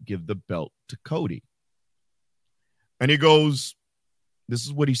not give the belt to Cody? And he goes, this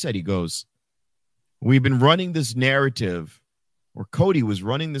is what he said. He goes, we've been running this narrative, or Cody was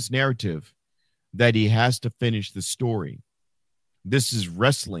running this narrative, that he has to finish the story. This is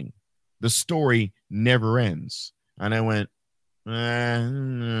wrestling. The story never ends. And I went,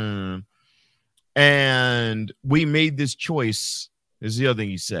 and we made this choice, is the other thing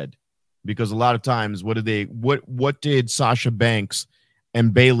he said. Because a lot of times, what did Sasha Banks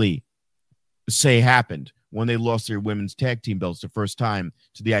and Bayley say happened when they lost their women's tag team belts the first time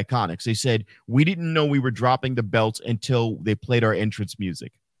to the Iconics? They said, we didn't know we were dropping the belts until they played our entrance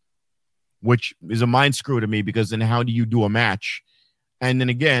music, which is a mind screw to me, because then how do you do a match? And then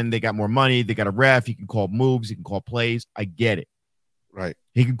again, they got more money. They got a ref. He can call moves. He can call plays. I get it. Right.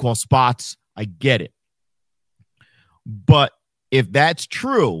 He can call spots. I get it. But if that's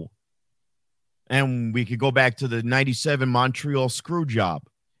true, and we could go back to the 97 Montreal screw job,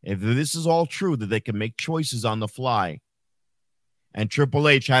 if this is all true, that they can make choices on the fly, and Triple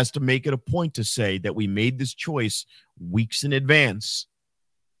H has to make it a point to say that we made this choice weeks in advance,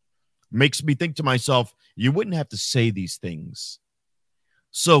 makes me think to myself, you wouldn't have to say these things.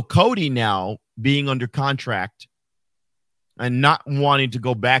 So Cody now being under contract and not wanting to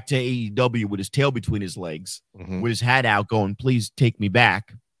go back to AEW with his tail between his legs, with his hat out going, please take me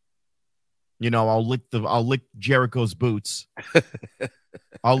back. You know, I'll lick Jericho's boots.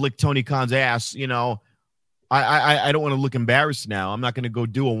 I'll lick Tony Khan's ass. You know, I don't want to look embarrassed now. I'm not going to go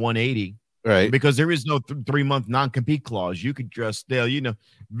do a 180. Right. Because there is no 3-month non-compete clause. You could just, you know,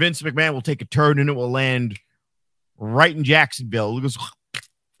 Vince McMahon will take a turn and it will land right in Jacksonville. It goes,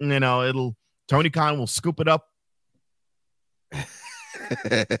 you know, Tony Khan will scoop it up.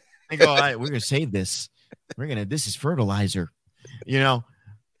 They go, all right, we're going to save this. This is fertilizer. You know,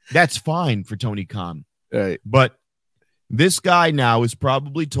 that's fine for Tony Khan. Right. But this guy now is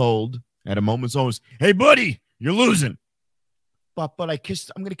probably told at a moment's notice, hey, buddy, you're losing. But I'm going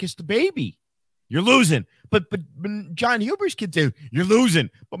to kiss the baby. You're losing. But John Huber's kid said, you're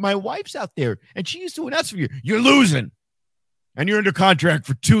losing. But my wife's out there, and she used to announce for you. You're losing. And you're under contract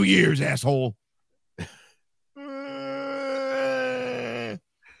for 2 years, asshole.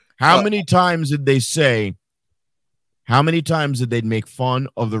 How many times did they say, how many times did they make fun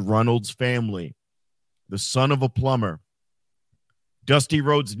of the Reynolds family? The son of a plumber. Dusty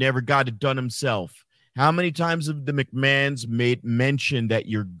Rhodes never got it done himself. How many times have the McMahons made mention that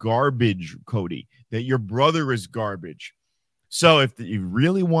you're garbage, Cody, that your brother is garbage? So if you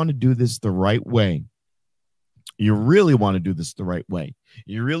really want to do this the right way, you really want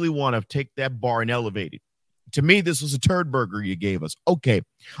to take that bar and elevate it. To me, this was a turd burger you gave us. Okay,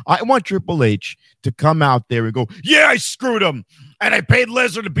 I want Triple H to come out there and go, yeah, I screwed him, and I paid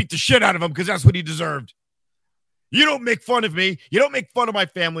Lesnar to beat the shit out of him because that's what he deserved. You don't make fun of me. You don't make fun of my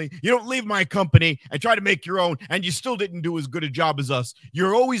family. You don't leave my company and try to make your own, and you still didn't do as good a job as us.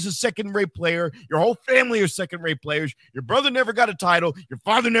 You're always a second-rate player. Your whole family are second-rate players. Your brother never got a title. Your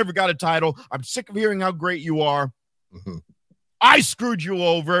father never got a title. I'm sick of hearing how great you are. I screwed you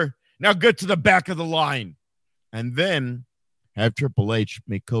over. Now get to the back of the line. And then have Triple H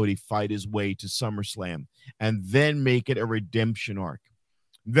make Cody fight his way to SummerSlam and then make it a redemption arc.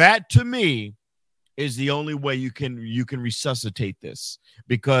 That, to me, is the only way you can resuscitate this,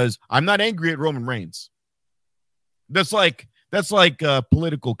 because I'm not angry at Roman Reigns. That's like a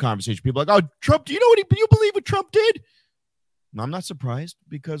political conversation. People are like, oh, Trump, do you believe what Trump did? No, I'm not surprised,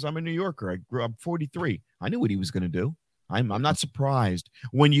 because I'm a New Yorker. I'm 43. I knew what he was going to do. I'm not surprised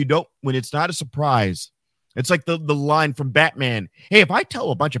when it's not a surprise. It's like the line from Batman. Hey, if I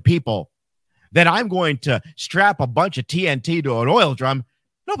tell a bunch of people that I'm going to strap a bunch of TNT to an oil drum,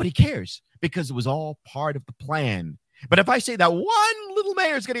 nobody cares, because it was all part of the plan. But if I say that one little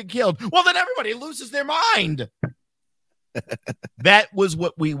mayor is going to get killed, well, then everybody loses their mind. That was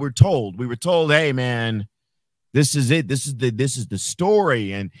what we were told. We were told, hey, man, this is it. This is the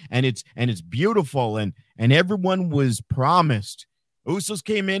story, and it's beautiful, and everyone was promised. Usos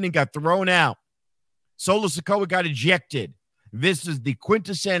came in and got thrown out. Solo Sikoa got ejected. This is the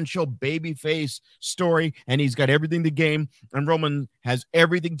quintessential babyface story, and he's got everything to gain, and Roman has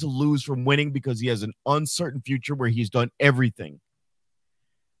everything to lose from winning, because he has an uncertain future where he's done everything.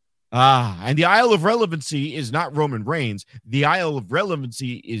 And the Isle of Relevancy is not Roman Reigns. The Isle of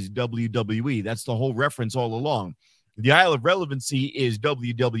Relevancy is WWE. That's the whole reference all along. The Isle of Relevancy is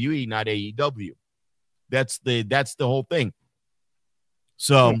WWE, not AEW. That's the whole thing.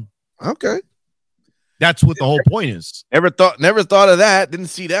 So okay, that's what the whole point is. Never thought of that. Didn't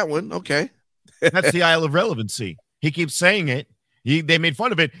see that one. Okay. That's the Isle of Relevancy. He keeps saying it. They made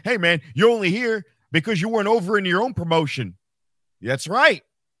fun of it. Hey, man, you're only here because you weren't over in your own promotion. That's right.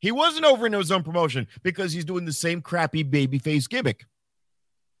 He wasn't over in his own promotion because he's doing the same crappy babyface gimmick.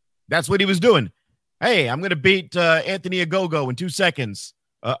 That's what he was doing. Hey, I'm going to beat Anthony Ogogo in 2 seconds.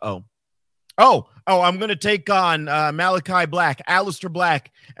 Uh-oh. Oh, I'm going to take on Malachi Black, Aleister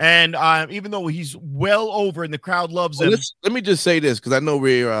Black. And even though he's well over and the crowd loves him. Let me just say this, because I know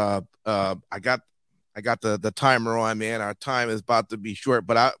we're I got the timer on, man. Our time is about to be short,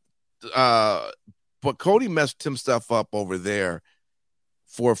 but Cody messed himself up over there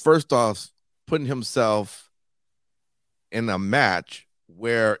for, first off, putting himself in a match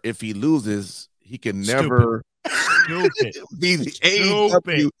where if he loses, he can never be the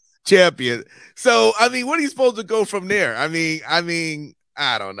AEW champion. So, I mean, what are you supposed to go from there? I mean,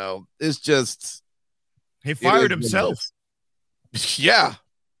 I don't know. It's just he fired himself. Yeah.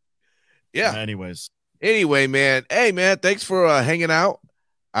 Anyway, man. Hey, man, thanks for hanging out.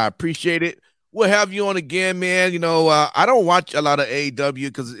 I appreciate it. We'll have you on again, man. You know, I don't watch a lot of AEW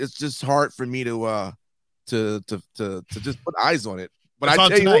because it's just hard for me to just put eyes on it. But I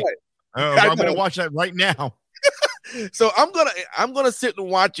tell you what, I'm going to watch that right now. So I'm gonna sit and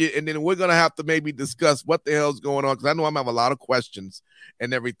watch it, and then we're gonna have to maybe discuss what the hell's going on, because I know I'm gonna have a lot of questions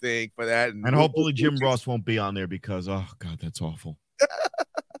and everything for that. And hopefully Jim Ross won't be on there because, oh God, that's awful.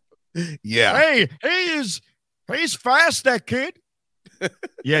 Yeah. Hey, he's fast, that kid.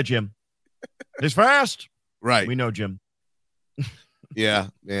 Yeah, Jim. He's fast. Right. We know Jim. Yeah,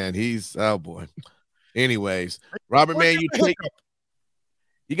 man. He's, oh boy. Anyways, Robert, man,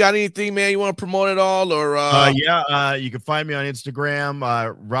 you got anything, man, you want to promote it all? Or you can find me on Instagram,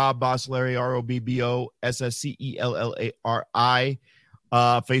 Rob Bossleri, ROBBOSSCELLARI.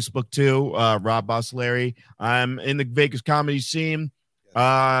 Facebook too, Rob Bossleri. I'm in the Vegas comedy scene.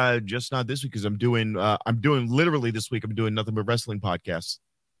 Just not this week because I'm doing literally this week. I'm doing nothing but wrestling podcasts.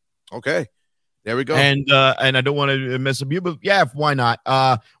 Okay, there we go. And I don't want to mess up you, but yeah, why not?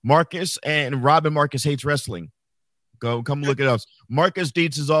 Marcus and Robin Marcus Hates Wrestling. Come look at us. Marcus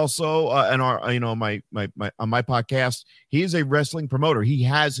Dietz is also on our, on my podcast. He is a wrestling promoter. He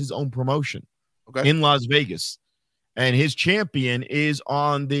has his own promotion in Las Vegas, and his champion is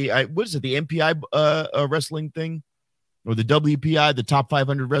on the what is it? The MPI wrestling thing, or the WPI, the top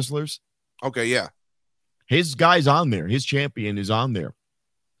 500 wrestlers. Okay, yeah. His guy's on there. His champion is on there.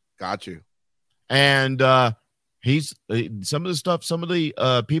 Got you. And he's some of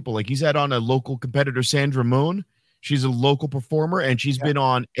the people, like he's had on a local competitor, Sandra Moon. She's a local performer, and she's been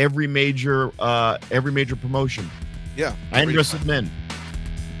on every major promotion. Yeah, and Wrestled Men.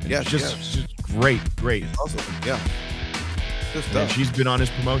 Yeah, just great. Awesome. Yeah, good stuff. And she's been on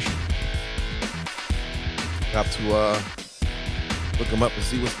his promotion. Have to look him up and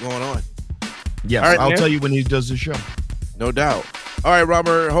see what's going on. Yeah, right, I'll tell you when he does the show. No doubt. All right,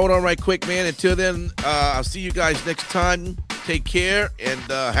 Robert, hold on right quick, man. Until then, I'll see you guys next time. Take care, and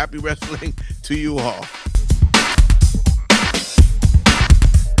happy wrestling to you all.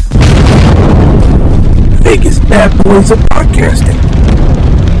 Vegas Bad Boys of Podcasting.